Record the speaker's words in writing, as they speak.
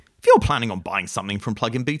planning on buying something from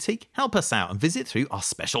Plugin Boutique, help us out and visit through our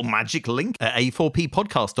special magic link at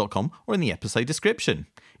a4ppodcast.com or in the episode description.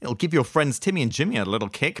 It'll give your friends Timmy and Jimmy a little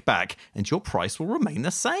kickback, and your price will remain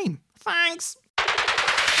the same. Thanks!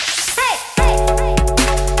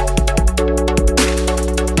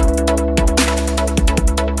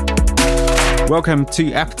 Welcome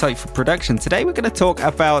to Appetite for Production. Today we're going to talk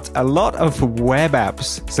about a lot of web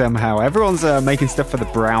apps somehow. Everyone's making stuff for the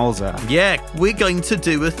browser. Yeah, we're going to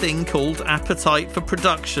do a thing called Appetite for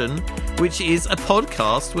Production, which is a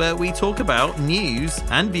podcast where we talk about news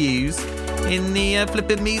and views in the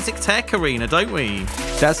flippin' music tech arena, don't we?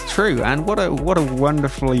 That's true. And what a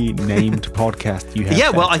wonderfully named podcast you have. Yeah,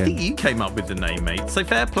 well, I Tim. think you came up with the name, mate. So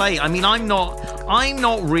fair play. I mean, I'm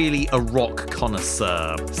not really a rock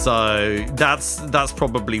connoisseur, so that's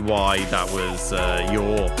probably why that was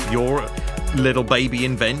your little baby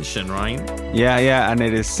invention, right? Yeah, and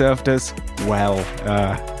it has served us well.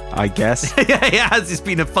 I guess. Yeah, it has. It's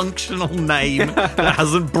been a functional name that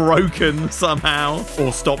hasn't broken somehow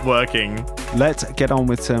or stopped working. Let's get on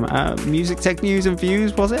with some music tech news and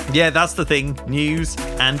views, was it? Yeah, that's the thing. News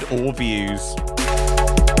and or views.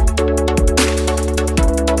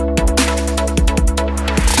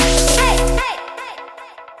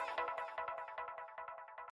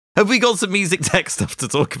 Have we got some music tech stuff to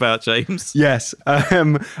talk about, James? Yes.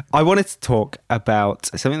 I wanted to talk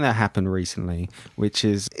about something that happened recently, which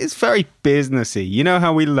is very businessy. You know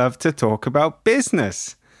how we love to talk about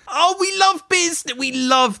business. Oh, we love business. We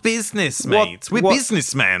love business, mate. We're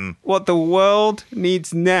businessmen. What the world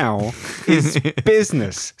needs now is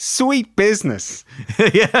business. Sweet business.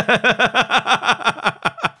 Yeah.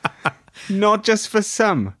 Not just for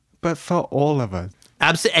some, but for all of us.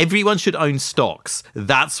 Absolutely. Everyone should own stocks.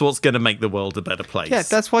 That's what's going to make the world a better place. Yeah,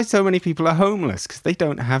 that's why so many people are homeless, because they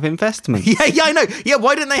don't have investments. Yeah, I know. Yeah,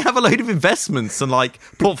 why don't they have a load of investments and like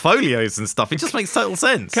portfolios and stuff? It just makes total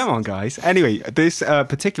sense. Come on, guys. Anyway, this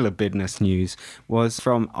particular business news was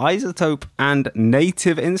from iZotope and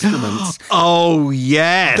Native Instruments. Oh,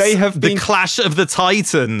 yes. They have been... The Clash of the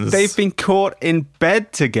Titans. They've been caught in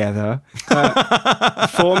bed together,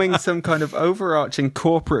 forming some kind of overarching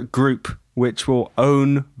corporate group which will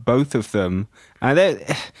own both of them. And I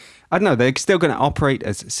don't know, they're still going to operate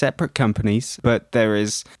as separate companies, but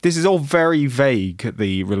this is all very vague,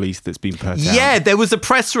 the release that's been put out. Yeah, there was a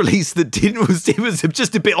press release that it was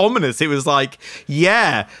just a bit ominous. It was like,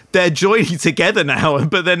 yeah, they're joining together now,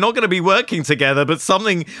 but they're not going to be working together, but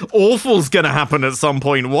something awful's going to happen at some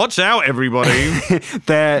point. Watch out, everybody.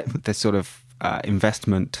 They're sort of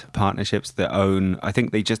investment partnerships that own, I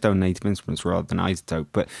think they just own Native Instruments rather than iZotope,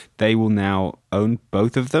 but they will now own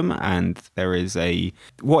both of them, and there is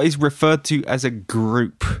what is referred to as a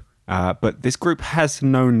group, but this group has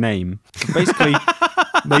no name. Basically,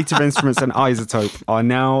 Native Instruments and iZotope are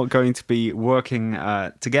now going to be working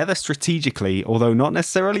together strategically, although not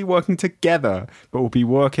necessarily working together, but will be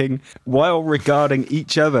working while regarding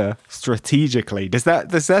each other strategically. Does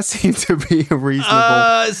that seem to be a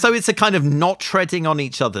reasonable? So it's a kind of not treading on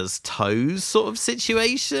each other's toes sort of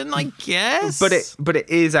situation, I guess. But it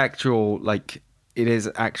is an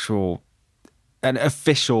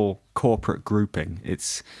official corporate grouping.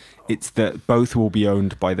 It's that both will be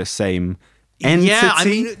owned by the same entity. Yeah, I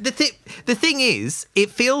mean, the thing is,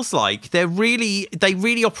 it feels like they really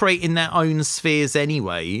operate in their own spheres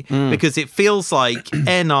anyway, because it feels like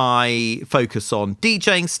NI focus on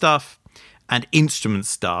DJing stuff and instrument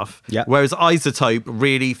stuff, whereas iZotope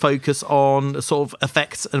really focus on sort of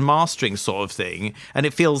effects and mastering sort of thing. And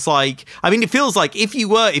it feels like if you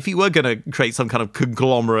were going to create some kind of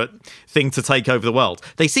conglomerate thing to take over the world,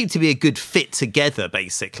 they seem to be a good fit together,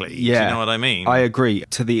 basically. Yeah, do you know what I mean? I agree,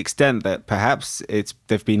 to the extent that perhaps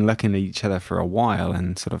they've been looking at each other for a while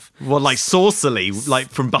and sort of... Well, like saucily, like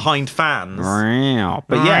from behind fans.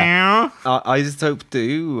 But yeah, iZotope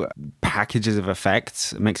do packages of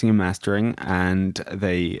effects, mixing and mastering, and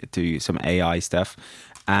they do some AI stuff.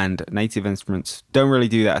 And Native Instruments don't really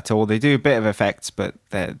do that at all. They do a bit of effects, but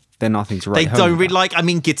they're nothing to write home They don't really about. like. I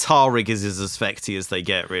mean, Guitar Rig is as effecty as they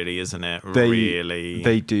get, really, isn't it?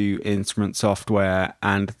 They do instrument software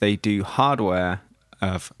and they do hardware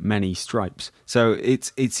of many stripes. So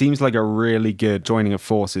it seems like a really good joining of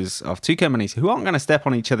forces of two companies who aren't going to step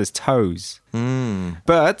on each other's toes.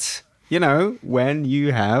 But you know, when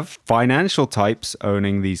you have financial types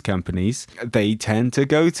owning these companies, they tend to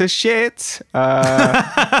go to shit.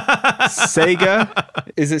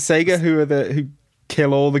 Sega, is it Sega who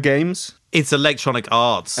kill all the games? It's Electronic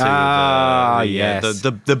Arts. Yes.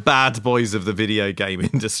 The bad boys of the video game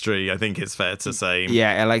industry, I think it's fair to say.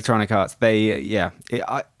 Yeah, Electronic Arts. It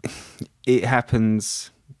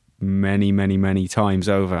happens many, many, many times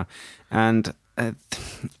over. And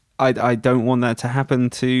I don't want that to happen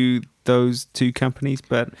to those two companies,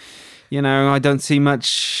 but, I don't see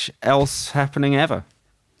much else happening ever.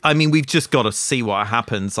 I mean, we've just got to see what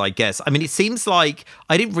happens, I guess. I mean, it seems like,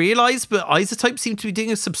 I didn't realize, but iZotope seem to be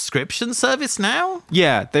doing a subscription service now.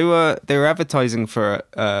 Yeah, they were advertising for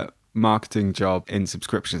a marketing job in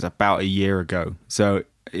subscriptions about a year ago. So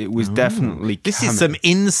it was definitely This coming. is some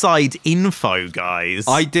inside info, guys.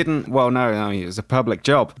 No, it was a public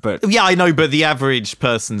job, but Yeah, I know, but the average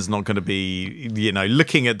person's not going to be,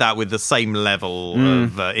 looking at that with the same level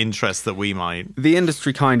of interest that we might. the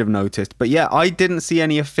industry kind of noticed. But yeah, I didn't see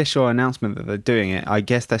any official announcement that they're doing it. I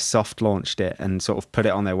guess they soft launched it and sort of put it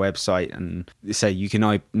on their website and say you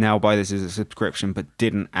can now buy this as a subscription, but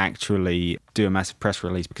didn't actually do a massive press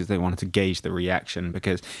release because they wanted to gauge the reaction,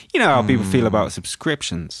 because how people feel about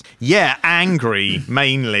subscriptions. Yeah, angry,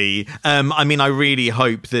 mainly. I mean, I really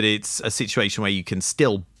hope that it's a situation where you can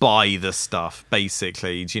still buy the stuff,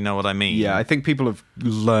 basically. Do you know what I mean? Yeah, I think people have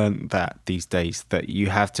learned that these days, that you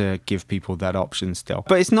have to give people that option still.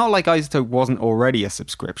 But it's not like iZotope wasn't already a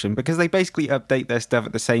subscription, because they basically update their stuff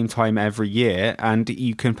at the same time every year, and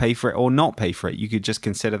you can pay for it or not pay for it. You could just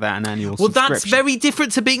consider that an annual subscription. Well, that's very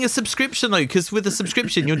different to being a subscription, though, because with a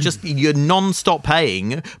subscription, you're non-stop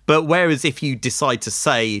paying. But whereas if you decide to,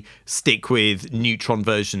 say, stick with Neutron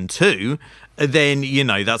version 2, then,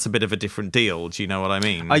 that's a bit of a different deal. Do you know what I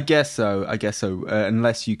mean? I guess so.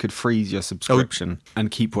 Unless you could freeze your subscription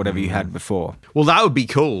and keep whatever you had before. Well, that would be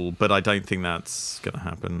cool, but I don't think that's going to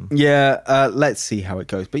happen. Yeah, let's see how it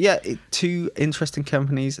goes. But yeah, two interesting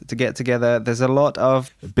companies to get together. There's a lot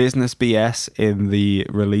of business BS in the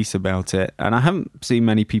release about it, and I haven't seen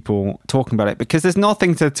many people talking about it because there's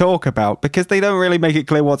nothing to talk about, because they don't really make it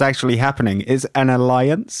clear what's actually happening. Is an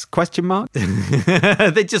alliance? ?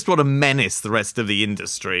 They just want to menace the rest of the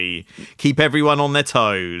industry, keep everyone on their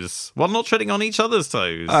toes while not treading on each other's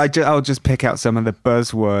toes. I'll just pick out some of the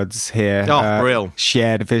buzzwords here. Real.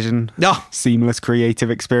 Shared vision. Oh. Seamless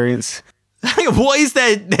creative experience. Hang on, what is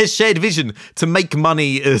their shared vision? To make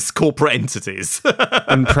money as corporate entities.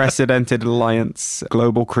 Unprecedented alliance.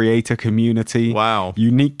 Global creator community. Wow.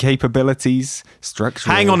 Unique capabilities.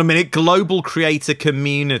 Structural. Hang on a minute. Global creator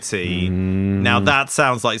community. Now that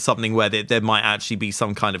sounds like something where there might actually be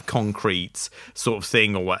some kind of concrete sort of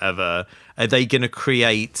thing or whatever. Are they going to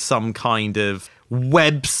create some kind of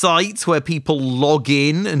website where people log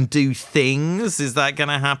in and do things? Is that going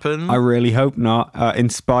to happen? I really hope not.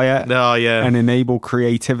 Inspire and enable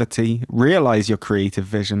creativity. Realize your creative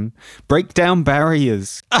vision. Break down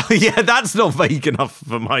barriers. Oh, yeah, that's not vague enough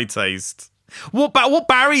for my taste. What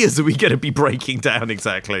barriers are we going to be breaking down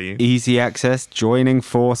exactly? Easy access, joining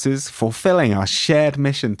forces, fulfilling our shared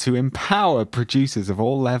mission to empower producers of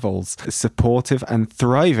all levels, a supportive and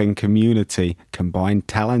thriving community, combine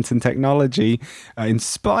talent and technology,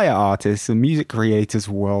 inspire artists and music creators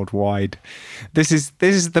worldwide. This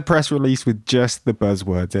is the press release with just the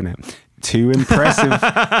buzzwords in it. Two impressive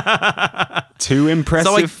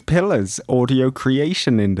pillars. Audio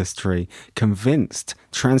creation industry. Convinced.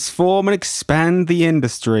 Transform and expand the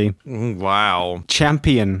industry. Wow.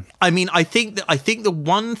 Champion. I mean, I think the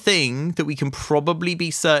one thing that we can probably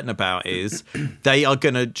be certain about is they are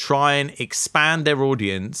going to try and expand their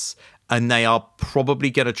audience, and they are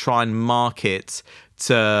probably going to try and market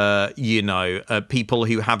to, people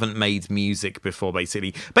who haven't made music before,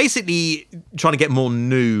 basically trying to get more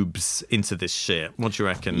noobs into this shit. What do you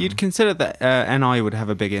reckon? You'd consider that NI would have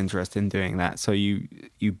a big interest in doing that. So you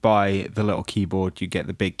buy the little keyboard, you get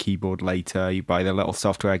the big keyboard later. You buy the little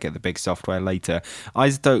software, get the big software later.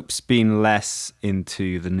 iZotope's been less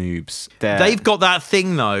into the noobs. They've got that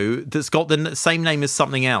thing, though, that's got the same name as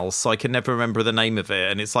something else, so I can never remember the name of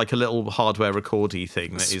it, and it's like a little hardware recordy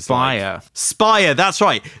thing that is Spire. Spire, that's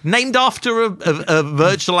right. Named after a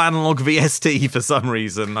virtual analog VST for some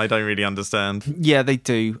reason. I don't really understand. Yeah, they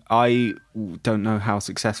do. I don't know how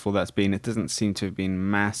successful that's been. It doesn't seem to have been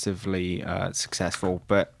massively successful,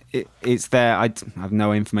 but it's there. I have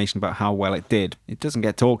no information about how well it did. It doesn't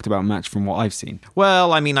get talked about much from what I've seen.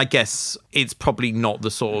 Well, I mean, I guess it's probably not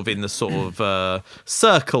in the sort of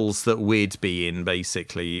circles that we'd be in,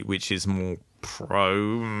 basically, which is more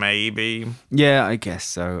pro, maybe. Yeah, I guess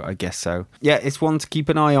so. Yeah, it's one to keep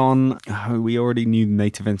an eye on. We already knew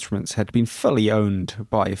Native Instruments had been fully owned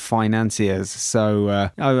by financiers,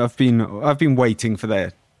 so I've been waiting for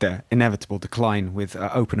their inevitable decline with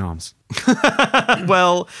open arms.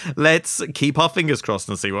 Well, let's keep our fingers crossed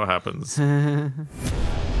and see what happens.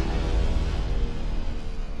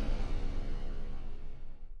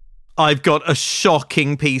 I've got a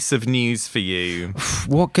shocking piece of news for you.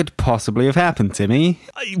 What could possibly have happened, Timmy?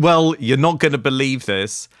 Well, you're not going to believe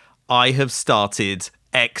this. I have started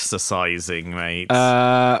exercising, mate.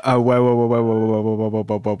 Whoa. I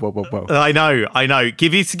know.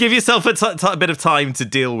 Give yourself a bit of time to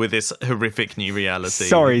deal with this horrific new reality.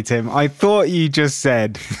 Sorry, Tim. I thought you just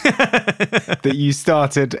said that you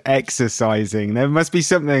started exercising. There must be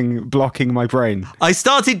something blocking my brain. I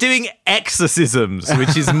started doing exorcisms,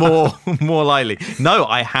 which is more likely. No,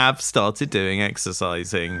 I have started doing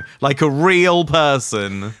exercising like a real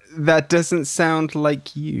person. That doesn't sound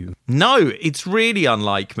like you. No, it's really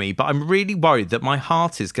unlike me, but I'm really worried that my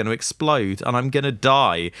heart is going to explode and I'm going to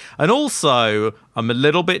die. And also, I'm a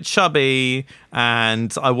little bit chubby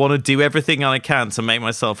and I want to do everything I can to make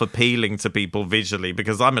myself appealing to people visually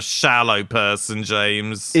because I'm a shallow person,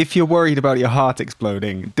 James. If you're worried about your heart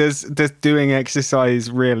exploding, does doing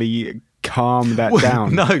exercise really calm that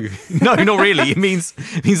down? No, not really. It means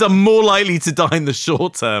I'm more likely to die in the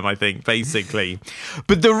short term, I think, basically.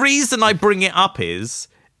 But the reason I bring it up is,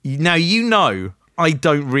 now you know I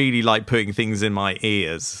don't really like putting things in my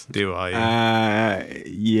ears, do I?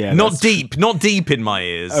 Yeah. Not deep in my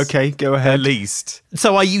ears. Okay, go ahead. At least.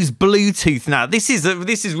 So I use Bluetooth now.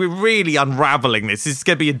 We're really unraveling this. This is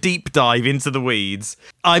going to be a deep dive into the weeds.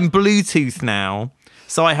 I'm Bluetooth now.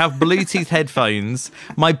 So I have Bluetooth headphones.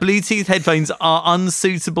 My Bluetooth headphones are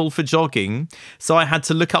unsuitable for jogging. So I had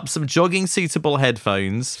to look up some jogging suitable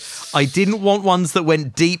headphones. I didn't want ones that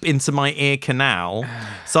went deep into my ear canal.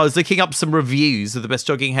 So I was looking up some reviews of the best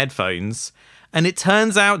jogging headphones. And it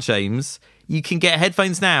turns out, James, you can get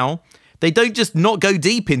headphones now. They don't just not go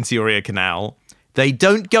deep into your ear canal. They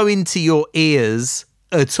don't go into your ears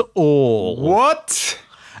at all. What?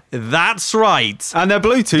 That's right. And they're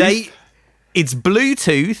Bluetooth? It's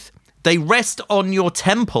Bluetooth. They rest on your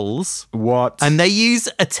temples. What? And they use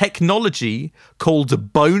a technology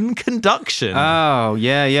called bone conduction. Oh,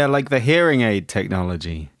 yeah, like the hearing aid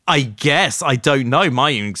technology. I guess. I don't know.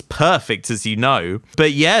 My hearing's perfect, as you know.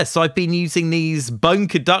 But yeah, so I've been using these bone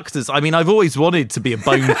conductors. I mean, I've always wanted to be a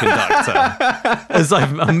bone conductor, as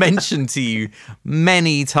I've mentioned to you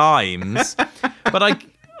many times. But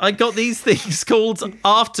I got these things called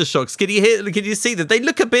aftershocks. Can you see that? They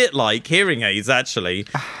look a bit like hearing aids, actually.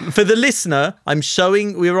 For the listener, I'm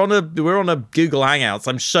showing. We're on a Google Hangouts.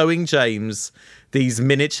 I'm showing James these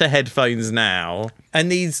miniature headphones now,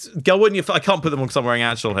 and these go on your. I can't put them on because I'm wearing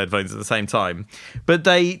actual headphones at the same time, but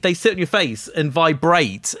they sit on your face and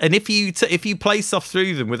vibrate. And if you play stuff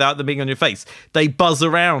through them without them being on your face, they buzz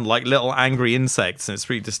around like little angry insects, and it's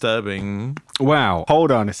really disturbing. Wow.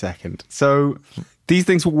 Hold on a second. So these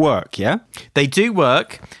things will work, yeah? They do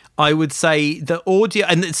work. I would say the audio,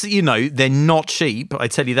 and it's, they're not cheap. I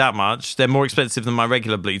tell you that much. They're more expensive than my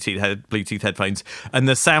regular Bluetooth headphones, and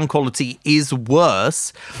the sound quality is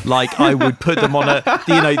worse. Like I would put them on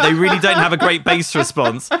they really don't have a great bass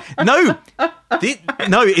response. No,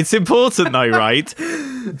 it's important though, right?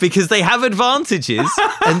 Because they have advantages,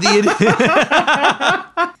 and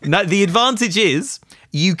the advantage is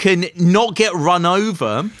you can not get run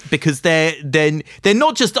over because they're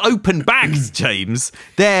not just open backs, James.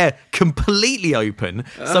 They're completely open.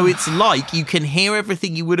 So it's like you can hear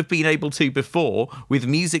everything you would have been able to before with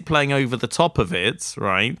music playing over the top of it,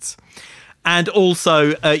 right? And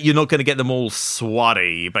also, you're not going to get them all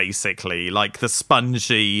sweaty, basically, like the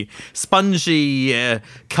spongy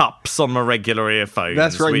cups on my regular earphones.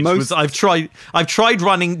 That's right. I've tried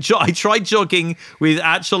jogging with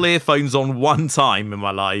actual earphones on one time in my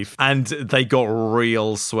life, and they got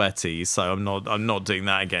real sweaty. So I'm not doing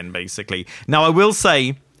that again. Basically, now I will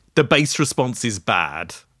say the bass response is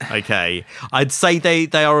bad. Okay, I'd say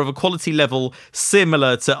they are of a quality level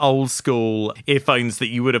similar to old school earphones that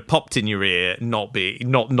you would have popped in your ear, not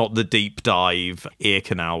the deep dive ear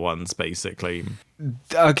canal ones, basically.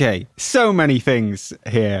 Okay, so many things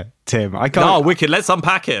here, Tim. I can't. Oh, wicked! Let's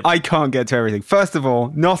unpack it. I can't get to everything. First of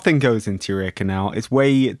all, nothing goes into your ear canal. It's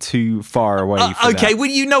way too far away. Okay, well,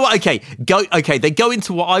 you know what? Okay, they go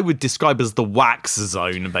into what I would describe as the wax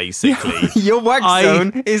zone, basically. Your wax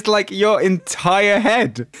zone is like your entire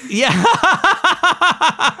head. Yeah.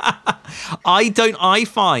 I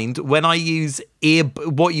find when I use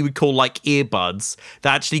what you would call like earbuds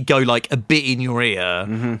that actually go like a bit in your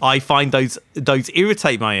ear, I find those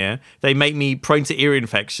irritate my ear. They make me prone to ear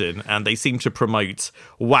infection, description, and they seem to promote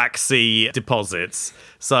waxy deposits.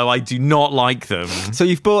 So I do not like them. So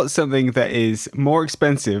you've bought something that is more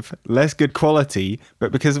expensive, less good quality,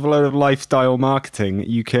 but because of a load of lifestyle marketing,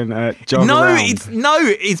 you can jog around.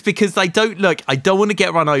 It's because I don't want to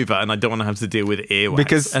get run over, and I don't want to have to deal with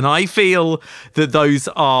earwax. And I feel that those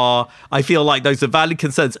are valid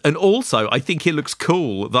concerns. And also, I think it looks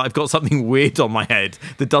cool that I've got something weird on my head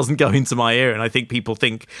that doesn't go into my ear, and I think people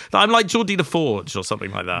think that I'm like Geordie LaForge or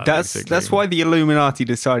something like that. That's why the Illuminati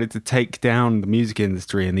decided to take down the music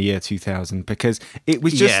industry in the year 2000, because it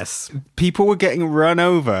was just people were getting run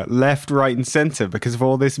over left, right, and center because of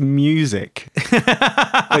all this music.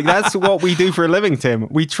 Like, that's what we do for a living, Tim.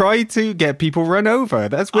 We try to get people run over.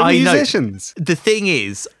 That's we're musicians. The thing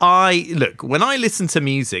is, when I listen to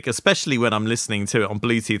music, especially when I'm listening to it on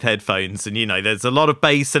Bluetooth headphones, and there's a lot of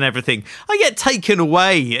bass and everything, I get taken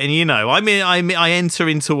away, and I enter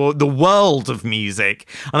into the world of music,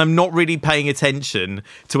 and I'm not really paying attention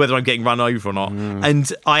to whether I'm getting run over or not. And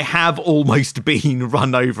I have almost been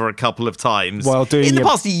run over a couple of times in the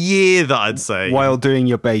past year, that I'd say. While doing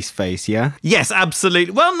your bass face, yeah? Yes,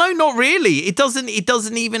 absolutely. Well, no, not really. It doesn't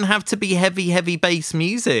even have to be heavy bass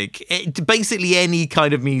music. Basically, any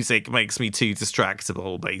kind of music makes me too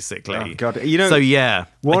distractible, basically. Oh, God. So, yeah.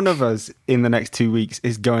 One of us in the next 2 weeks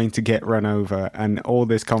is going to get run over, and all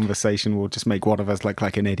this conversation will just make one of us look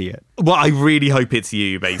like an idiot. Well, I really hope it's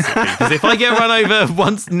you, basically, because if I get run over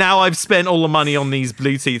once, now I've spent all the money on these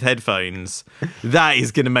Bluetooth headphones, that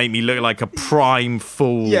is going to make me look like a prime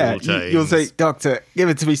fool. Yeah, James. You'll say, "Doctor, give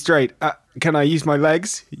it to me straight. Can I use my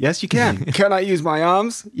legs? Yes, you can. Can I use my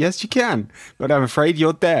arms? Yes, you can. But I'm afraid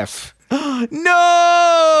you're deaf."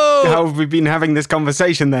 No! How have we been having this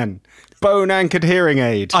conversation then? Bone-anchored hearing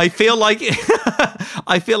aid. I feel like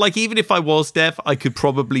even if I was deaf, I could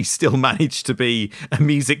probably still manage to be a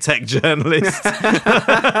music tech journalist.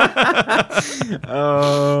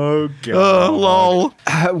 Oh, God. Oh, lol.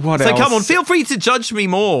 What else? So come on, feel free to judge me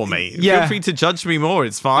more, mate. Yeah. Feel free to judge me more.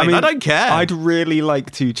 It's fine. I don't care. I'd really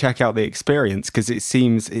like to check out the experience, because it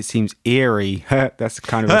seems eerie. That's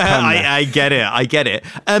kind of a pun there. I get it.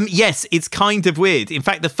 Yes, it's kind of weird. In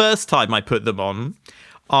fact, the first time I put them on,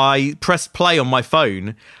 I pressed play on my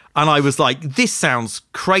phone, and I was like, this sounds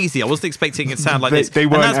crazy. I wasn't expecting it to sound like this. They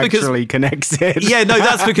weren't actually connected. Yeah, no,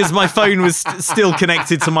 that's because my phone was still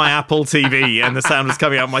connected to my Apple TV, and the sound was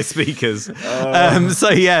coming out my speakers. So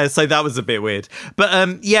that was a bit weird.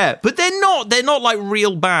 But but they're not like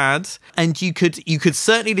real bad. And you could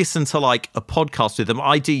certainly listen to like a podcast with them.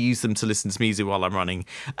 I do use them to listen to music while I'm running.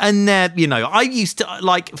 And I used to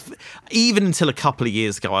even until a couple of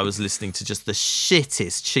years ago, I was listening to just the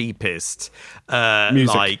shittest, cheapest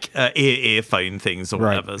earphone things or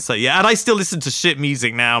whatever. So yeah, and I still listen to shit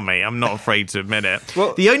music now, mate. I'm not afraid to admit it.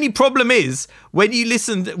 Well, the only problem is when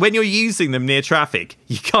you're using them near traffic,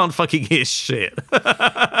 you can't fucking hear shit.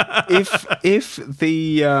 If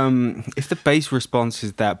the bass response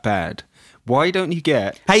is that bad, why don't you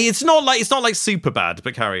get... Hey, it's not like super bad,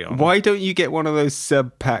 but carry on. Why don't you get one of those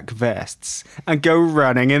sub-pack vests and go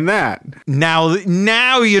running in that? Now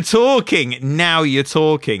you're talking.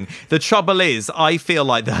 The trouble is, I feel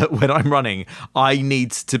like that when I'm running, I need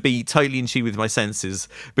to be totally in tune with my senses,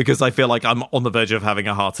 because I feel like I'm on the verge of having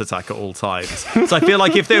a heart attack at all times. So I feel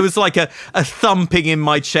like if there was like a thumping in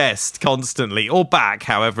my chest constantly, or back,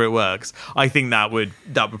 however it works, I think that would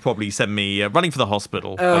probably send me running for the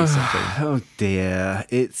hospital, basically. Oh dear.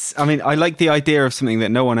 I like the idea of something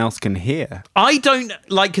that no one else can hear. I don't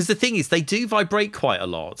because the thing is, they do vibrate quite a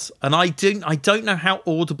lot, and I don't know how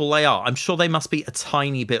audible they are. I'm sure they must be a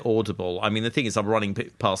tiny bit audible. I mean, the thing is, I'm running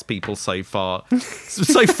past people so fast,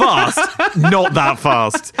 not that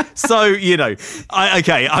fast. So I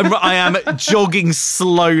am jogging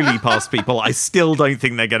slowly past people. I still don't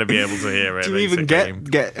think they're going to be able to hear it. Do you even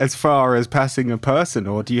get as far as passing a person,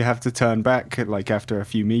 or do you have to turn back after a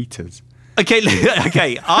few meters? Okay.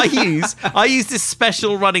 I use this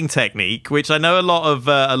special running technique, which I know a lot of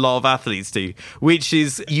athletes do, which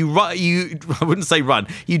is I wouldn't say run.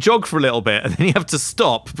 You jog for a little bit, and then you have to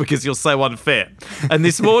stop because you're so unfit. And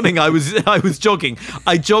this morning I was jogging.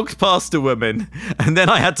 I jogged past a woman, and then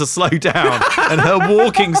I had to slow down, and her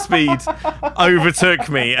walking speed overtook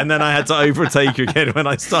me, and then I had to overtake her again when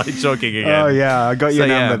I started jogging again. Oh yeah, I got your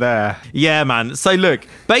number there. Yeah, man. So look,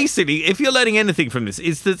 basically, if you're learning anything from this,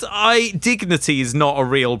 it's that dignity is not a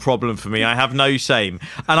real problem for me. I have no shame,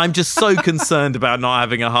 and I'm just so concerned about not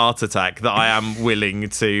having a heart attack that I am willing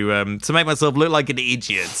to make myself look like an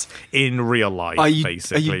idiot in real life.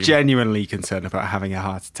 Basically, are you genuinely concerned about having a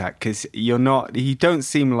heart attack? Because you're not. You don't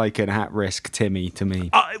seem like an at-risk Timmy to me,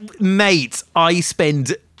 mate. I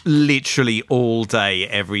spend literally all day,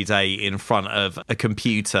 every day in front of a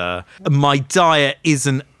computer. My diet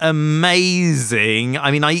isn't amazing.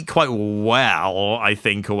 I mean, I eat quite well, I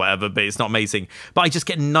think, or whatever, but it's not amazing. But I just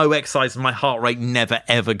get no exercise and my heart rate never,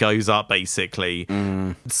 ever goes up, basically.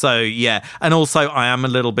 So, yeah. And also, I am a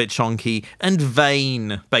little bit chonky and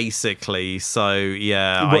vain, basically. So,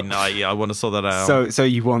 yeah, I want to sort that out. So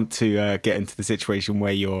you want to get into the situation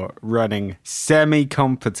where you're running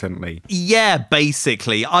semi-competently? Yeah,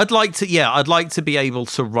 basically. I'd like to be able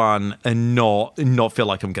to run and not feel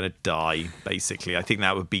like I'm going to die, basically. I think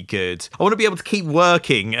that would be good. I want to be able to keep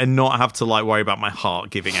working and not have to like worry about my heart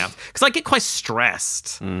giving out, because I get quite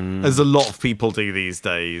stressed, as a lot of people do these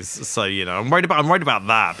days. So, you know, I'm worried about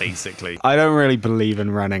that, basically. I don't really believe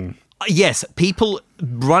in running. Yes,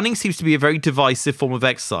 running seems to be a very divisive form of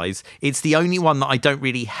exercise. It's the only one that I don't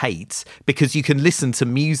really hate, because you can listen to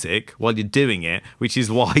music while you're doing it, which is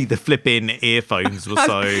why the flip-in earphones were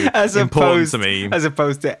so important to me. As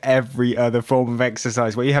opposed to every other form of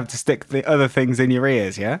exercise where you have to stick the other things in your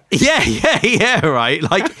ears, yeah? Yeah, right.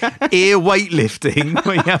 Like ear weightlifting,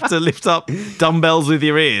 where you have to lift up dumbbells with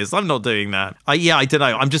your ears. I'm not doing that. I don't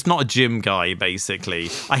know. I'm just not a gym guy, basically.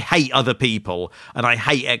 I hate other people and I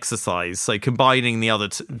hate exercise. So combining the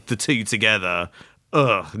two together,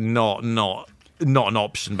 not an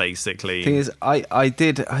option, basically. Thing is, I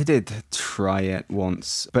did try it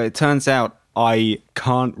once, but it turns out I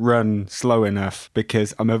can't run slow enough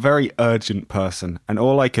because I'm a very urgent person, and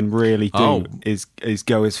all I can really do is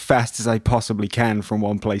go as fast as I possibly can from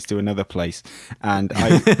one place to another place, and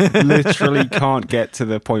I literally can't get to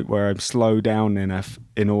the point where I'm slowed down enough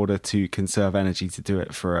in order to conserve energy to do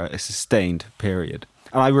it for a sustained period.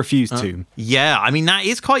 And I refuse to. Yeah, I mean, that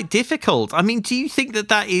is quite difficult. I mean, do you think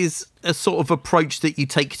that is a sort of approach that you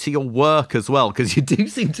take to your work as well? Because you do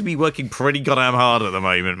seem to be working pretty goddamn hard at the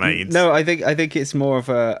moment, mate. No, I think it's more of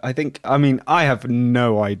I have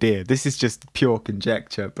no idea. This is just pure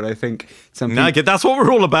conjecture, but I think some people... that's what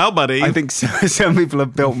we're all about, buddy. I think some people are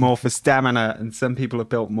built more for stamina and some people are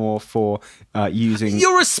built more for using...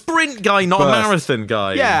 You're a sprint guy, not a marathon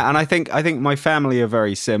guy. Yeah, and I think my family are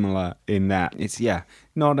very similar in that. It's,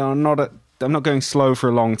 I'm not going slow for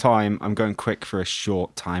a long time. I'm going quick for a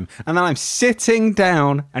short time. And then I'm sitting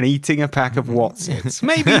down and eating a pack of Wotsits.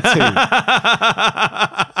 Maybe 2.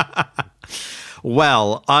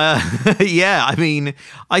 Well, I mean,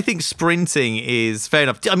 I think sprinting is fair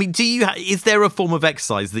enough. I mean, is there a form of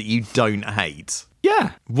exercise that you don't hate?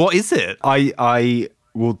 Yeah. What is it? I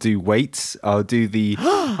will do weights. I'll do the...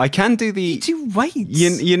 I can do the... You do weights?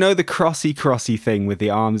 You know the crossy thing with the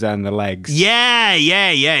arms and the legs? Yeah.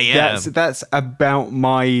 That's about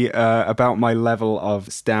my level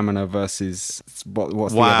of stamina versus...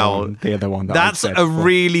 What's the other one? That's a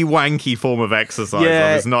really wanky form of exercise. Yeah,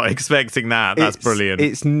 I was not expecting that. That's brilliant.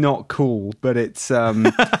 It's not cool, but it's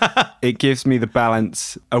it gives me the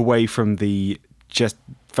balance away from the just...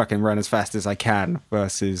 fucking run as fast as I can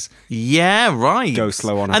versus go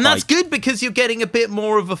slow on a and bike. That's good because you're getting a bit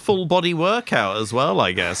more of a full body workout as well,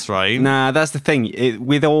 I guess, right? Nah, that's the thing.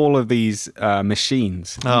 With all of these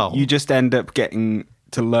machines, you just end up getting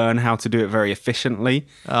to learn how to do it very efficiently.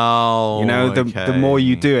 The more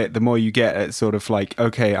you do it, the more you get at sort of like,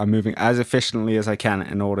 okay, I'm moving as efficiently as I can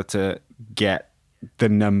in order to get the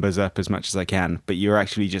numbers up as much as I can, but you're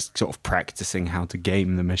actually just sort of practicing how to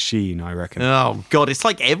game the machine, I reckon. Oh god, it's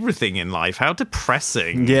like everything in life. How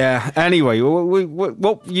depressing. Yeah. Anyway,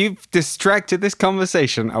 you've distracted this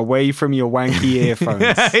conversation away from your wanky earphones.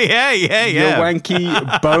 yeah. Your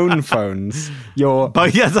wanky bone phones.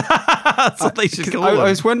 That's what they should call them. I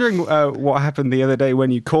was wondering what happened the other day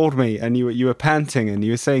when you called me and you were panting and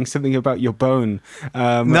you were saying something about your bone.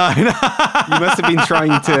 No. You must have been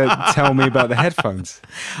trying to tell me about the headphones.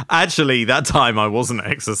 Actually, that time I wasn't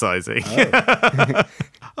exercising.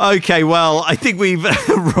 Okay, well, I think we've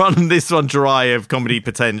run this one dry of comedy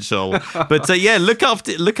potential. But look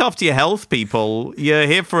after your health, people. You're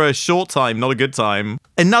here for a short time, not a good time.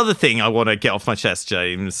 Another thing I want to get off my chest,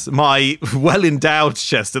 James, my well-endowed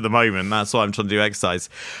chest at the moment, that's why I'm trying to do exercise.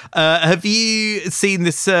 Have you seen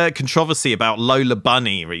this controversy about Lola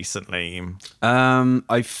Bunny recently?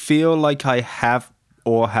 I feel like I have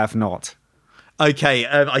or have not. Okay,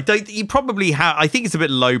 I don't. You probably have. I think it's a bit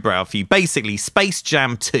lowbrow for you. Basically, Space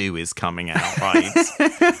Jam 2 is coming out,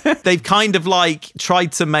 right? They've kind of like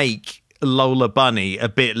tried to make Lola Bunny a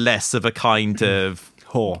bit less of a kind of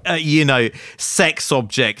whore, sex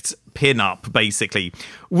object pin-up, basically,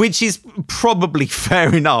 which is probably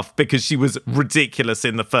fair enough because she was ridiculous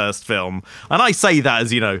in the first film. And I say that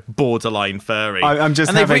as, borderline furry. I'm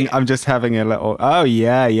just having a little, oh,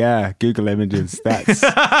 yeah, Google Images, that's...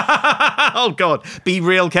 Oh, God, be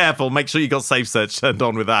real careful. Make sure you got Safe Search turned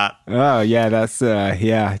on with that. Oh, yeah, that's, okay,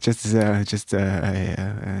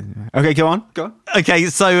 go on. Okay,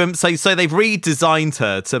 so they've redesigned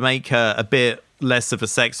her to make her a bit less of a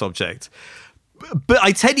sex object. But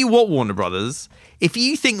I tell you what, Warner Brothers, if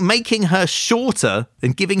you think making her shorter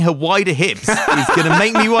and giving her wider hips is going to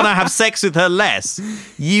make me want to have sex with her less,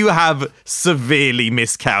 you have severely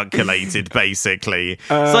miscalculated, basically.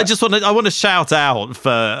 So I want to shout out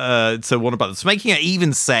to Warner Brothers for making her even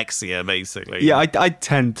sexier, basically. Yeah, I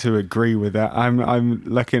tend to agree with that. I'm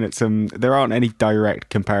looking at there aren't any direct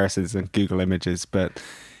comparisons in Google Images, but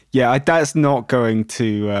yeah, that's not going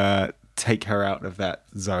to take her out of that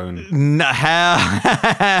zone. No,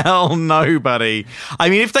 hell no, buddy. I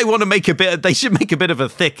mean, if they want to make they should make a bit of a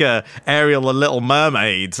thicker Ariel, a Little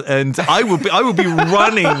Mermaid, and I would be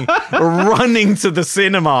running to the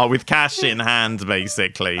cinema with cash in hand,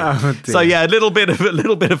 basically. Oh, dear. So yeah, a little bit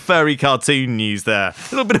of furry cartoon news there, a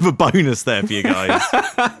little bit of a bonus there for you guys.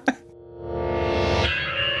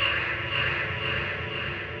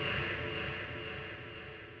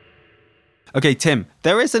 Okay, Tim,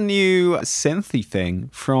 there is a new synthy thing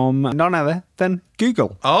from none other than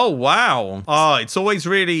Google. Oh, wow. Oh, it's always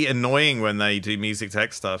really annoying when they do music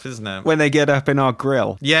tech stuff, isn't it? When they get up in our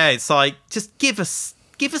grill. Yeah, it's like, just give us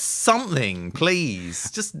something,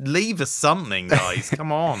 please. Just leave us something, guys.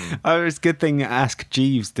 Come on. Oh, it's a good thing Ask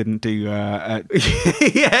Jeeves didn't do anything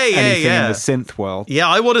in the synth world. Yeah,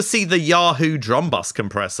 I want to see the Yahoo drum bus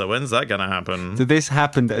compressor. When's that going to happen? So this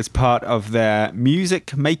happened as part of their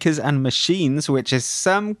Music Makers and Machines, which is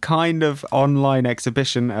some kind of online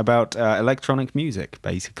exhibition about electronic music,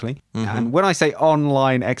 basically. Mm-hmm. And when I say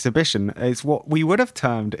online exhibition, it's what we would have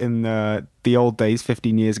termed in the old days,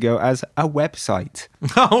 15 years ago, as a website.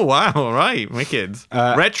 Oh, wow. All right. Wicked.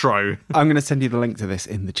 Retro. I'm going to send you the link to this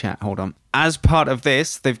in the chat. Hold on. As part of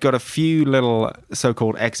this, they've got a few little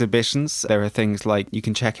so-called exhibitions. There are things like you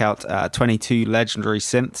can check out 22 legendary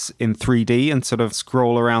synths in 3D and sort of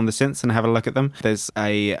scroll around the synths and have a look at them. There's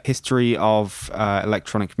a history of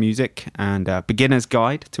electronic music and a beginner's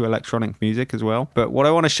guide to electronic music as well. But what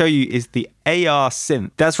I want to show you is the AR synth.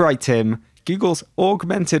 That's right, Tim. Google's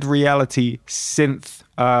augmented reality synth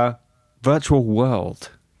virtual world.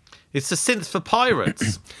 It's a synth for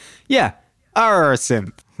pirates. Yeah, AR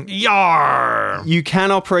synth. Yar! You can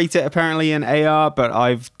operate it apparently in AR, but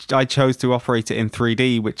I chose to operate it in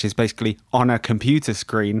 3D, which is basically on a computer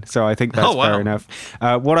screen. So I think that's fair enough.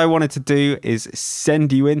 What I wanted to do is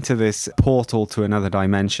send you into this portal to another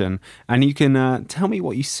dimension, and you can tell me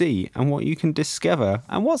what you see and what you can discover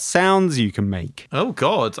and what sounds you can make. Oh,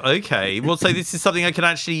 God. Okay. Well, so this is something I can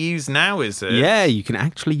actually use now, is it? Yeah, you can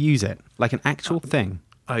actually use it like an actual thing.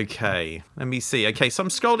 Okay. Let me see. Okay, so I'm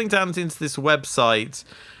scrolling down into this website.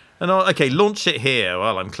 And launch it here.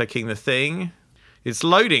 Well, I'm clicking the thing. It's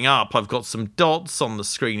loading up. I've got some dots on the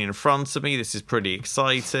screen in front of me. This is pretty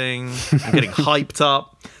exciting. I'm getting hyped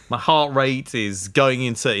up. My heart rate is going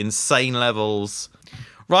into insane levels.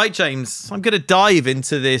 Right, James, I'm going to dive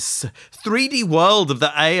into this 3D world of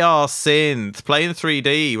the AR synth. Play in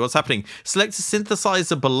 3D. What's happening? Select a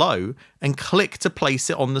synthesizer below and click to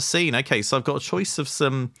place it on the scene. Okay, so I've got a choice of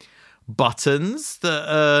some buttons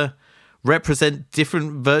that represent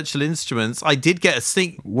different virtual instruments. I did get a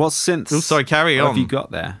sneak... What synths? Oh, sorry, carry on. What have you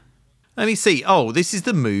got there? Let me see. Oh, this is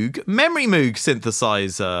the Moog Memory Moog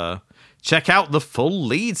synthesizer. Check out the full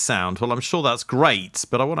lead sound. Well, I'm sure that's great,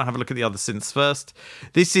 but I want to have a look at the other synths first.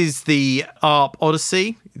 This is the ARP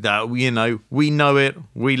Odyssey. That, we know it.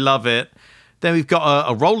 We love it. Then we've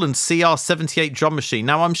got a Roland CR78 drum machine.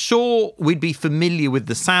 Now, I'm sure we'd be familiar with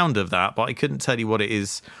the sound of that, but I couldn't tell you what it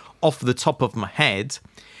is off the top of my head.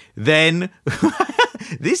 Then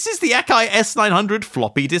this is the Akai S900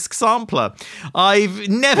 floppy disk sampler. I've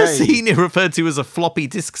never seen it referred to as a floppy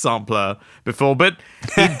disk sampler before, but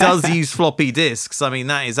it does use floppy disks. I mean,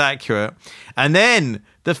 that is accurate. And then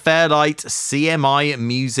the Fairlight CMI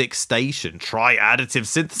Music Station. Try additive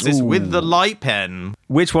synthesis with the Light Pen.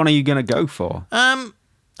 Which one are you going to go for? I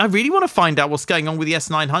really want to find out what's going on with the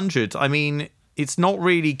S900. I mean, it's not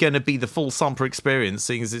really going to be the full sampler experience,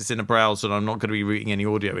 seeing as it's in a browser and I'm not going to be routing any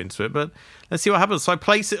audio into it. But let's see what happens. So I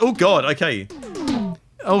place it. Oh, God. Okay.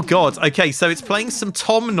 Oh, God. Okay, so it's playing some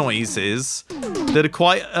tom noises that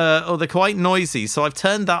are they're quite noisy. So I've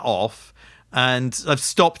turned that off and I've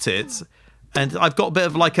stopped it. And I've got a bit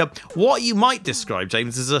of like what you might describe,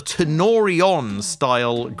 James, as a Tenorion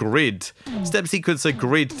style grid. Step sequencer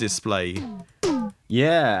grid display.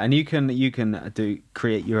 Yeah, and you can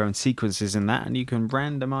create your own sequences in that, and you can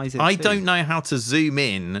randomize it. I don't know how to zoom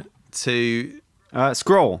in to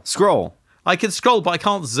scroll. I can scroll, but I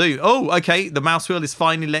can't zoom. Oh, okay. The mouse wheel is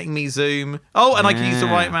finally letting me zoom. Oh, and I can use the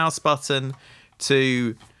right mouse button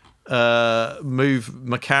to move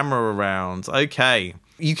my camera around. Okay.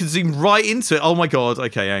 You can zoom right into it. Oh my god.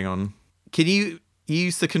 Okay, hang on. Can you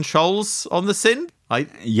use the controls on the Syn?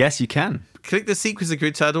 Yes, you can. Click the sequencer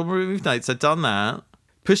grid to add or remove notes. I've done that.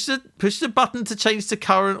 Push the button to change the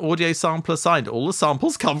current audio sample assigned. All the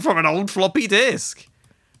samples come from an old floppy disk.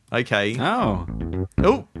 Okay. Oh,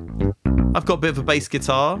 I've got a bit of a bass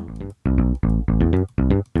guitar.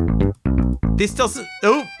 This doesn't...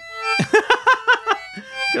 Oh!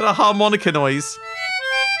 Got a harmonica noise.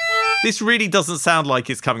 This really doesn't sound like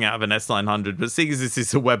it's coming out of an S900, but seeing as this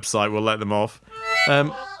is a website, we'll let them off.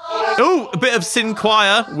 Oh, a bit of Syn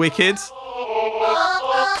choir. Wicked.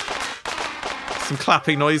 Some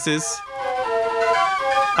clapping noises.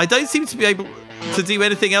 I don't seem to be able to do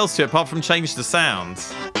anything else to it apart from change the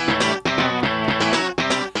sounds.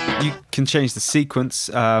 you can change the sequence,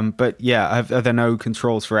 but yeah, are there no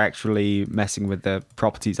controls for actually messing with the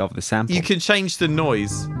properties of the sample? You can change the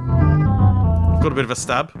noise. I've got a bit of a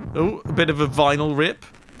stab. Oh, a bit of a vinyl rip.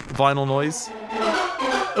 Vinyl noise.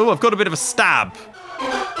 Oh, I've got a bit of a stab.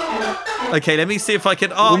 Okay, let me see if I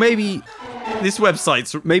can... Oh, well, maybe... This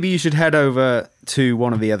website's... Maybe you should head over to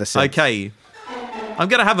one of the other sites. Okay. I'm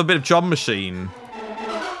going to have a bit of drum machine.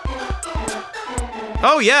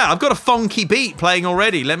 Oh, yeah, I've got a funky beat playing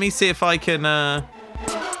already. Let me see if I can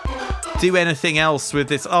do anything else with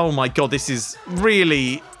this. Oh, my God, this is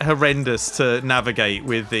really horrendous to navigate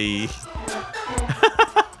with the...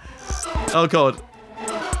 Oh, God.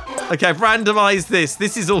 Okay, I've randomized this.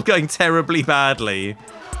 This is all going terribly badly.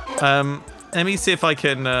 Let me see if I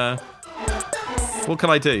can... what can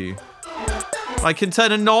I do? I can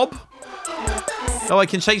turn a knob. Oh, I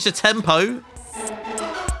can change the tempo.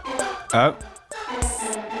 Oh.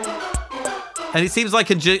 And it seems like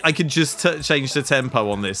I can just change the tempo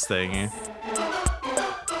on this thing.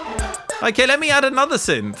 Okay, let me add another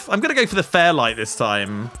synth. I'm going to go for the Fairlight this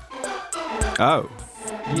time. Oh.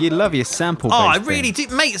 You love your sample. Oh, I really do.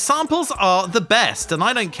 Mate, samples are the best, and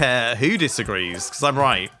I don't care who disagrees, because I'm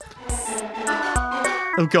right.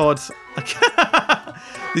 Oh, God.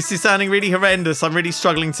 This is sounding really horrendous. I'm really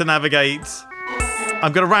struggling to navigate.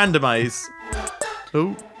 I'm going to randomize.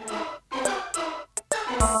 Oh.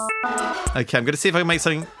 Okay, I'm going to see if I can make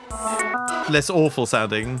something less awful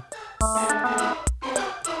sounding.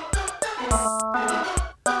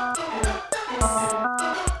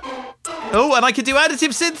 Oh, and I can do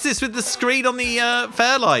additive synthesis with the screen on the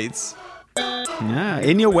Fairlights. Yeah,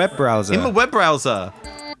 in your web browser. In my web browser.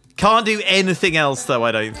 Can't do anything else, though,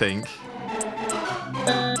 I don't think.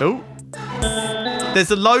 Oh. There's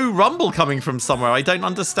a low rumble coming from somewhere. I don't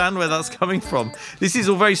understand where that's coming from. This is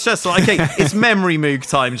all very stressful. Okay, it's memory moog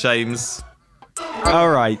time, James. All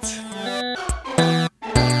right.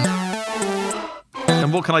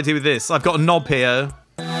 And what can I do with this? I've got a knob here.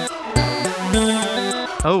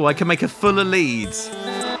 Oh, I can make a fuller lead.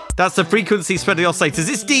 That's the frequency spread of the oscillators.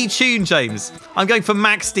 It's detune, James. I'm going for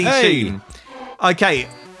max detune. Hey. Okay,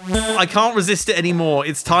 I can't resist it anymore.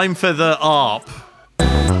 It's time for the ARP.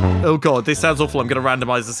 Oh god, this sounds awful. I'm going to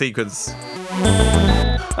randomize the sequence.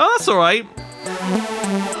 Oh, that's all right.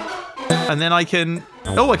 And then I can...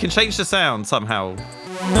 Oh, I can change the sound somehow.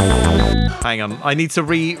 Hang on. I need to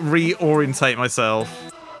reorientate myself.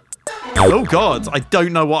 Oh god, I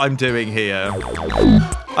don't know what I'm doing here.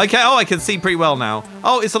 Okay, oh, I can see pretty well now.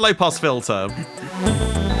 Oh, it's a low-pass filter.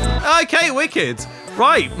 Okay, wicked.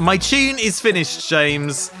 Right, my tune is finished,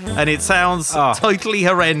 James, and it sounds totally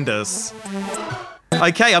horrendous.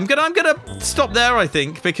 Okay, I'm gonna stop there, I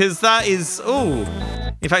think, because that is... Oh,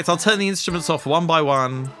 in fact, I'll turn the instruments off one by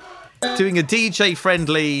one, doing a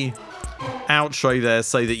DJ-friendly outro there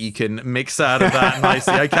so that you can mix out of that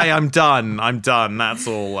nicely. Okay, I'm done. That's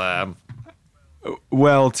all.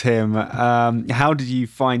 Well, Tim, how did you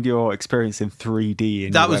find your experience in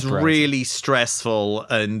 3D? That was really stressful,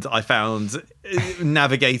 and I found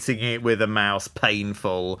navigating it with a mouse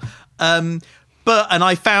painful. And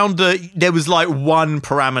I found that there was like one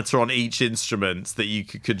parameter on each instrument that you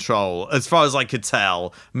could control. As far as I could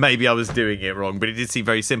tell, maybe I was doing it wrong, but it did seem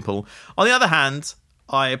very simple. On the other hand,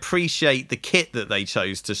 I appreciate the kit that they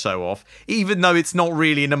chose to show off, even though it's not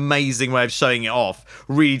really an amazing way of showing it off.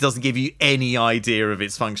 Really doesn't give you any idea of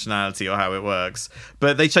its functionality or how it works.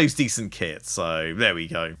 But they chose decent kit, so there we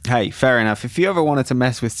go. Hey, fair enough. If you ever wanted to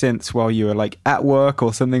mess with synths while you were like at work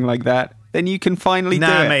or something like that, then you can finally do it.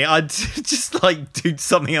 Nah, mate, I'd just like do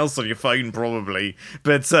something else on your phone probably.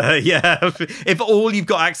 But yeah, if all you've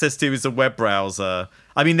got access to is a web browser,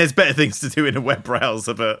 I mean, there's better things to do in a web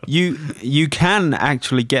browser, but you can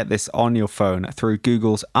actually get this on your phone through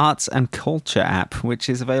Google's Arts and Culture app, which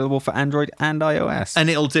is available for Android and iOS. And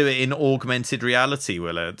it'll do it in augmented reality,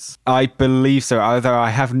 will it? I believe so, although I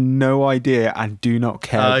have no idea and do not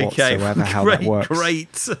care whatsoever how that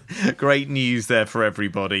works. Great news there for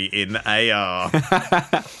everybody in AR.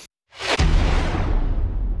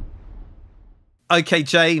 Okay,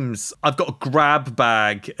 James, I've got a grab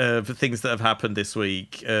bag of things that have happened this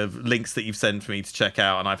week, of links that you've sent for me to check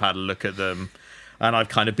out, and I've had a look at them. And I've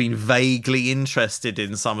kind of been vaguely interested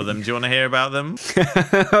in some of them. Do you want to hear about them?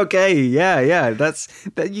 Okay, yeah.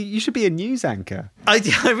 You should be a news anchor. I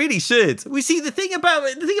really should. We see the thing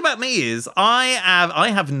about me is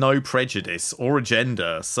I have no prejudice or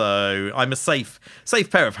agenda, so I'm a safe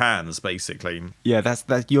pair of hands, basically. Yeah, that's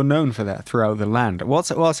you're known for that throughout the land.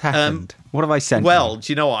 What's happened? What have I sent? Well,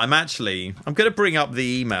 do you know what? I'm going to bring up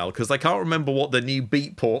the email because I can't remember what the new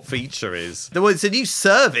Beatport feature is. It's a new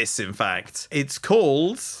service, in fact. It's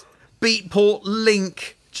called Beatport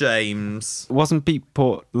Link, James. Wasn't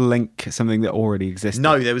Beatport Link something that already existed?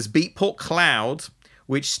 No, there was Beatport Cloud,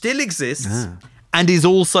 which still exists and is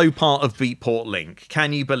also part of Beatport Link.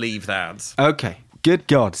 Can you believe that? Okay. Good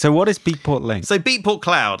God. So what is Beatport Link? So Beatport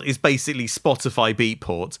Cloud is basically Spotify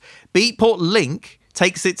Beatport. Beatport Link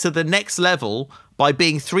takes it to the next level by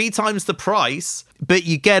being 3 times the price, but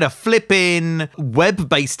you get a flipping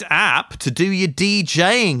web-based app to do your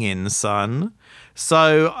DJing in, son.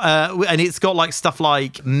 So, and it's got like stuff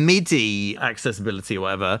like MIDI accessibility or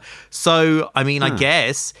whatever. So, I mean, I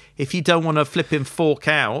guess if you don't want to flipping fork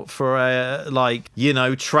out for a,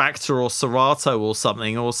 Tractor or Serato or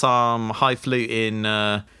something, or some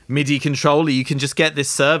highfalutin MIDI controller, you can just get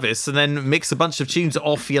this service and then mix a bunch of tunes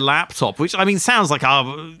off your laptop, which, I mean, sounds like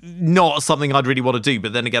not something I'd really want to do.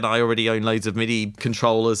 But then again, I already own loads of MIDI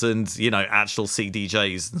controllers and, actual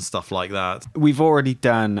CDJs and stuff like that. We've already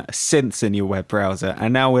done synths in your web browser,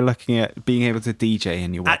 and now we're looking at being able to DJ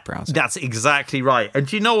in your web browser. That's exactly right. And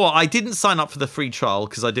do you know what? I didn't sign up for the free trial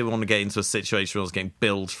because I didn't want to get into a situation where I was getting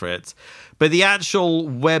billed for it. But the actual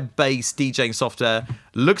web-based DJing software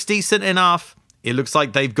looks decent enough. It looks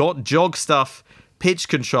like they've got jog stuff, pitch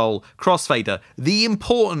control, crossfader, the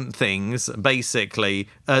important things, basically,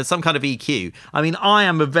 some kind of EQ. I mean,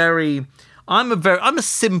 I'm a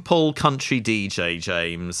simple country DJ,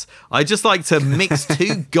 James. I just like to mix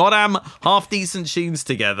 2 goddamn half-decent tunes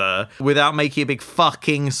together without making a big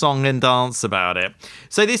fucking song and dance about it.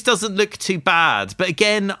 So this doesn't look too bad. But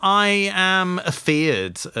again, I am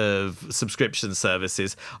afeared of subscription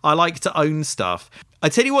services. I like to own stuff. I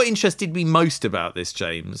tell you what interested me most about this,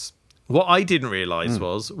 James. What I didn't realise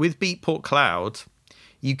was, with Beatport Cloud,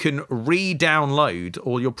 you can re-download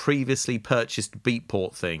all your previously purchased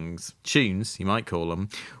Beatport tunes, you might call them,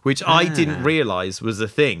 which I didn't realise was a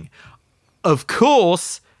thing. Of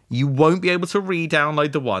course, you won't be able to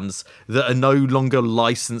re-download the ones that are no longer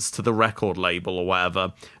licensed to the record label or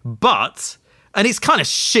whatever. But, and it's kind of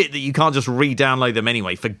shit that you can't just re-download them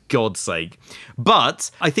anyway, for God's sake.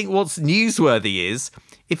 But I think what's newsworthy is,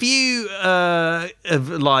 if you have,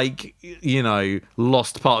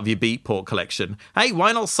 lost part of your Beatport collection, hey,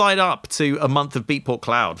 why not sign up to a month of Beatport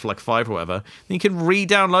Cloud for like $5 or whatever? Then you can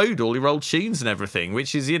re-download all your old tunes and everything,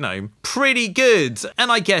 which is, pretty good. And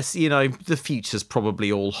I guess, the future's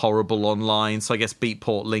probably all horrible online, so I guess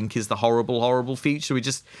Beatport Link is the horrible future we're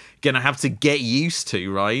just going to have to get used to,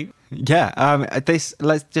 right? Yeah,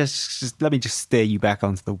 let me just steer you back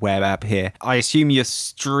onto the web app here. I assume you're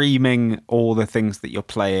streaming all the things that you're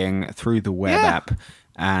playing through the web app,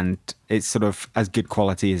 and it's sort of as good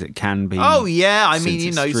quality as it can be. Oh yeah, I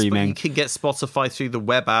mean, streaming. You can get Spotify through the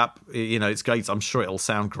web app. It's great. I'm sure it'll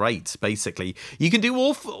sound great. Basically, you can do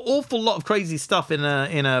awful lot of crazy stuff in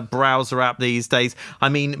a browser app these days. I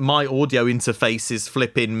mean, my audio interfaces,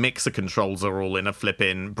 flipping mixer controls are all in a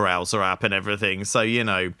flipping browser app and everything. So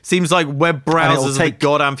seems like web browsers are the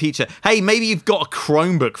goddamn future. Hey, maybe you've got a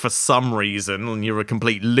Chromebook for some reason and you're a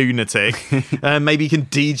complete lunatic. Maybe you can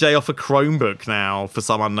DJ off a Chromebook now for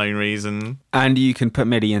some unknown reason. And you can put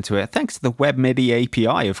MIDI into it, thanks to the Web MIDI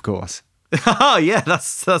API, of course. Oh, yeah,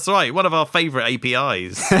 that's right. One of our favourite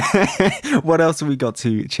APIs. What else have we got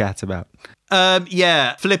to chat about?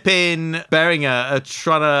 Yeah, flipping Behringer are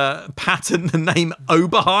trying to patent the name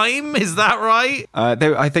Oberheim. Is that right?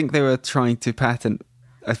 I think they were trying to patent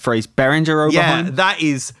a phrase, Beringer Oberheim. Yeah, that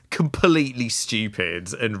is completely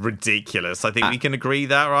stupid and ridiculous. I think we can agree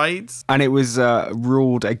that, right? And it was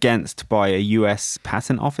ruled against by a US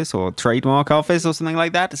patent office or trademark office or something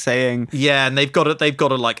like that, saying... Yeah, and they've got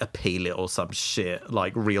to like appeal it or some shit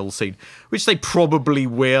like real soon, which they probably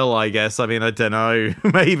will, I guess. I mean, I don't know,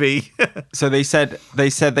 maybe. So they said they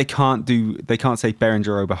can't say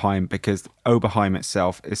Beringer Oberheim because Oberheim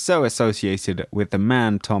itself is so associated with the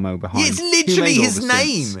man Tom Oberheim. Yeah, it's literally his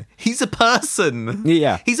name. He's a person.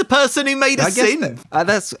 Yeah. He's a person who made a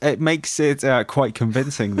synth. It makes it quite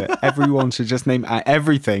convincing that everyone should just name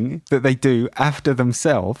everything that they do after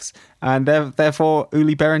themselves, and therefore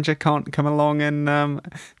Uli Behringer can't come along and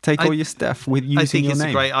take all your stuff with using your name. I think it's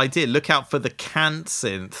a great idea. Look out for the Kant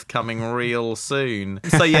synth coming real soon.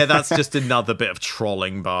 So yeah, that's just another bit of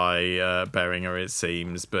trolling by Behringer, it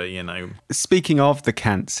seems. But you know, speaking of the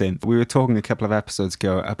Kant synth, we were talking a couple of episodes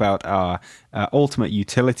ago about our ultimate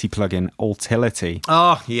utility plugin, Altility.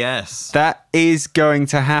 Oh yes, that is going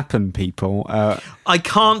to happen, people. I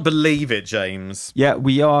can't believe it, James. Yeah,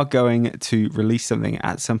 we are going to release something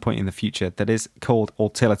at some point in the future that is called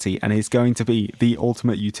Altility and is going to be the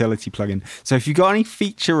ultimate utility plugin. So if you've got any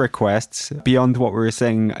feature requests beyond what we were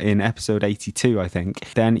saying in episode 82, I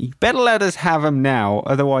think, then you better let us have them now.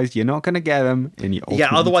 Otherwise, you're not going to get them in your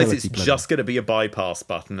ultimate otherwise it's plugin. just going to be a bypass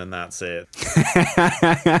button and that's it.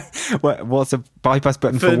 What's a bypass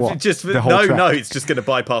button for what? No, it's just going to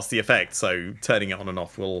bypass the effect. So turning it on and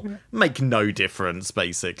off will make no difference,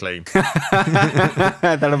 basically.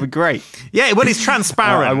 That'll be great. Yeah, well, it's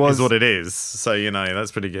transparent is what it is. So, you know,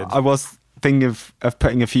 that's pretty good. I was thinking of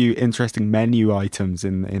putting a few interesting menu items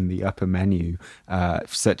in the upper menu,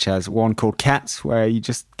 such as one called Cats, where you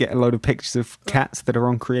just get a load of pictures of cats that are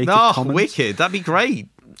on Creative Commons. Oh, wicked. That'd be great.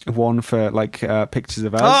 One for like pictures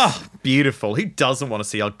of us. Oh, beautiful. Who doesn't want to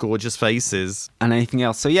see our gorgeous faces? And anything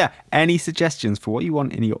else. So yeah, any suggestions for what you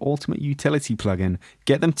want in your ultimate utility plugin,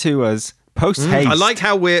 get them to us. Post haste. I like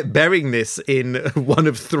how we're burying this in one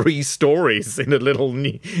of 3 stories in a little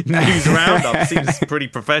news roundup. Seems pretty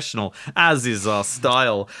professional, as is our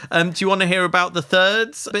style. Do you want to hear about the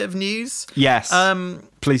third bit of news? Yes.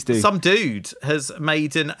 Please do. Some dude has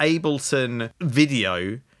made an Ableton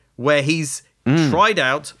video where he's tried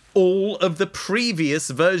out all of the previous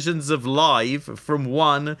versions of Live from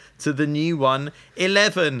 1 to the new one,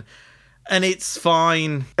 11. And it's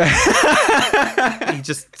fine. It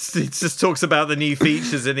just talks about the new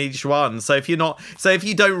features in each one. So if you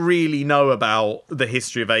don't really know about the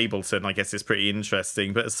history of Ableton, I guess it's pretty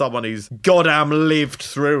interesting. But as someone who's goddamn lived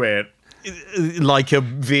through it like a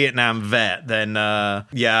Vietnam vet, then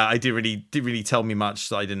it didn't really tell me much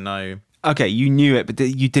that I didn't know. Okay, you knew it, but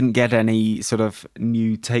you didn't get any sort of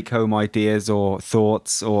new take-home ideas or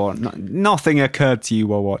thoughts, or nothing occurred to you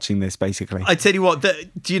while watching this, basically. I tell you what,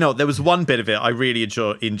 do you know, there was one bit of it I really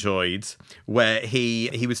enjoyed where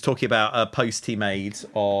he was talking about a post he made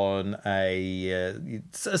on a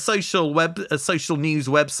social news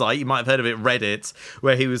website. You might have heard of it, Reddit,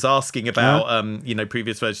 where he was asking about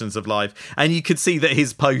previous versions of Live, and you could see that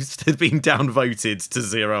his post had been downvoted to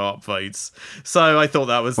 0 upvotes. So I thought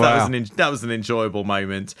that was an enjoyable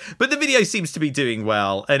moment. But the video seems to be doing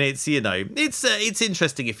well, and it's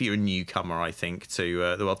interesting if you're a newcomer, I think,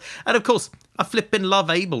 to the world. And of course, I flippin' love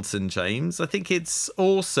Ableton, James. I think it's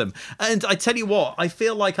awesome. And I tell you what, I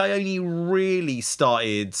feel like I only really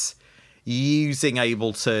started using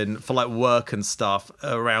Ableton for like work and stuff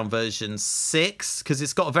around version 6, because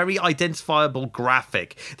it's got a very identifiable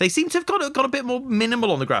graphic. They seem to have got a bit more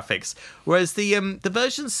minimal on the graphics, whereas the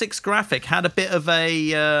version 6 graphic had a bit of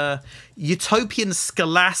a utopian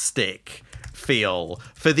scholastic feel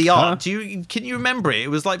for the art. Can you remember it? It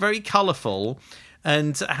was like very colourful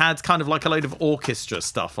and had kind of like a load of orchestra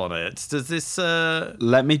stuff on it. Does this...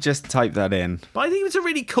 Let me just type that in. But I think it was a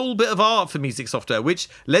really cool bit of art for music software, which,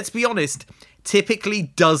 let's be honest, typically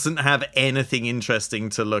doesn't have anything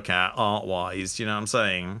interesting to look at art-wise. Do you know what I'm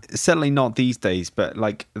saying? Certainly not these days, but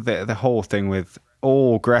like the whole thing with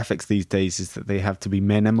all graphics these days is that they have to be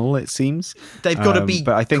minimal, it seems. They've got to be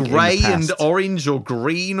grey and orange or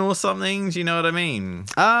green or something. Do you know what I mean?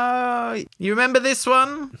 You remember this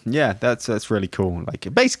one? Yeah, that's really cool.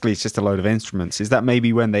 Like, basically, it's just a load of instruments. Is that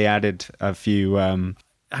maybe when they added a few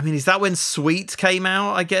I mean, is that when Sweet came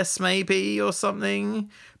out, I guess, maybe, or something?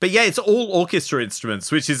 But yeah, it's all orchestra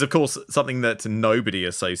instruments, which is, of course, something that nobody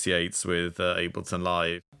associates with Ableton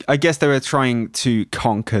Live. I guess they were trying to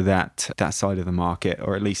conquer that side of the market,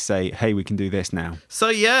 or at least say, hey, we can do this now. So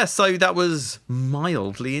yeah, so that was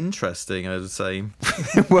mildly interesting, I would say.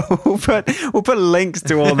 Well, we'll put links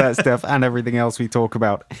to all that stuff and everything else we talk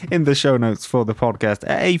about in the show notes for the podcast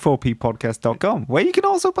at a4ppodcast.com, where you can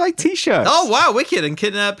also buy t-shirts. Oh, wow, wicked. And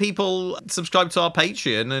can people subscribe to our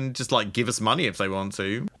Patreon and just like give us money if they want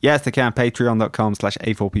to? Yes, they can.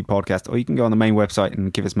 Patreon.com/A4ppodcast, or you can go on the main website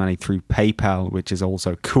and give us money through PayPal, which is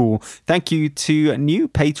also cool. Thank you to new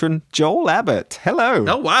patron Joel Abbott. Hello.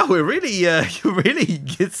 Oh, wow. We're really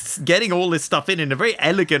getting all this stuff in a very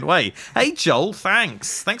elegant way. Hey, Joel,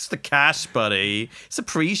 thanks. Thanks for the cash, buddy. It's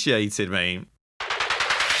appreciated, mate.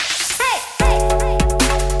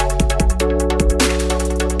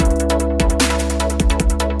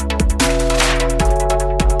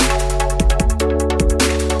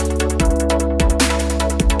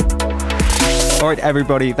 All right,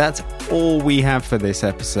 everybody, that's all we have for this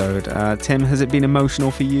episode. Tim, has it been emotional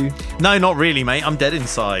for you? No, not really, mate. I'm dead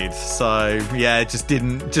inside. So, yeah, just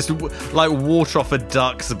like water off a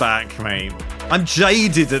duck's back, mate. I'm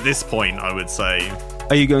jaded at this point, I would say.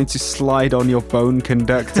 Are you going to slide on your bone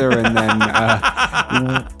conductor and then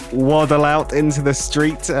waddle out into the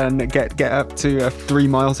street and get up to 3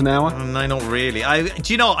 miles an hour? No, not really.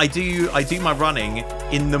 Do you know what? I do my running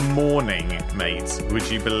in the morning, mate.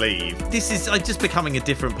 Would you believe? I'm just becoming a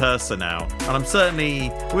different person now, and I'm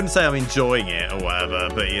certainly wouldn't say I'm enjoying it or whatever,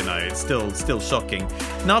 but you know, it's still shocking.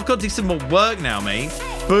 Now I've got to do some more work now, mate.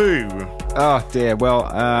 Boo. Oh dear. Well,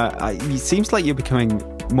 it seems like you're becoming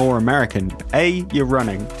more American. A, you're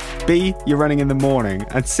running. B, you're running in the morning.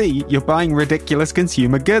 And C, you're buying ridiculous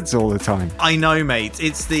consumer goods all the time. I know, mate.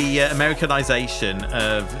 It's the Americanization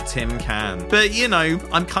of Tim Can. But, you know,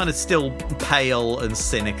 I'm kind of still pale and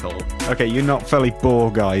cynical. Okay, you're not fully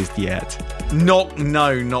Borgeized yet. Not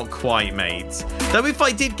quite, mate. Though if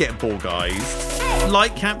I did get Borgeized,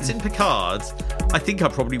 like Captain Picard, I think I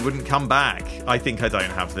probably wouldn't come back. I think I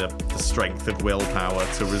don't have the strength of willpower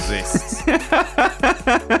to resist.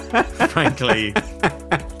 Frankly.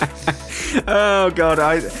 Oh,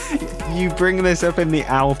 God. You bring this up in the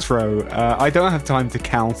outro. I don't have time to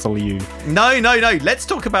counsel you. No. Let's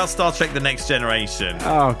talk about Star Trek The Next Generation.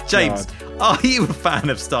 Oh, James, God. Are you a fan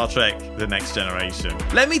of Star Trek The Next Generation?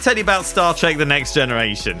 Let me tell you about Star Trek The Next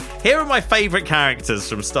Generation. Here are my favourite characters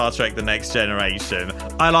from Star Trek The Next Generation.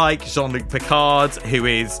 I like Jean-Luc Picard, who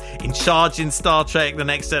is in charge in Star Trek The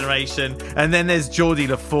Next Generation. And then there's Geordi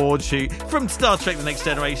LaForge, who from Star Trek The Next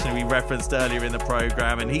Generation, who we referenced earlier in the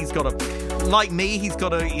programme. And he's got a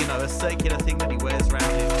circular thing that he wears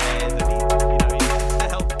around his head. And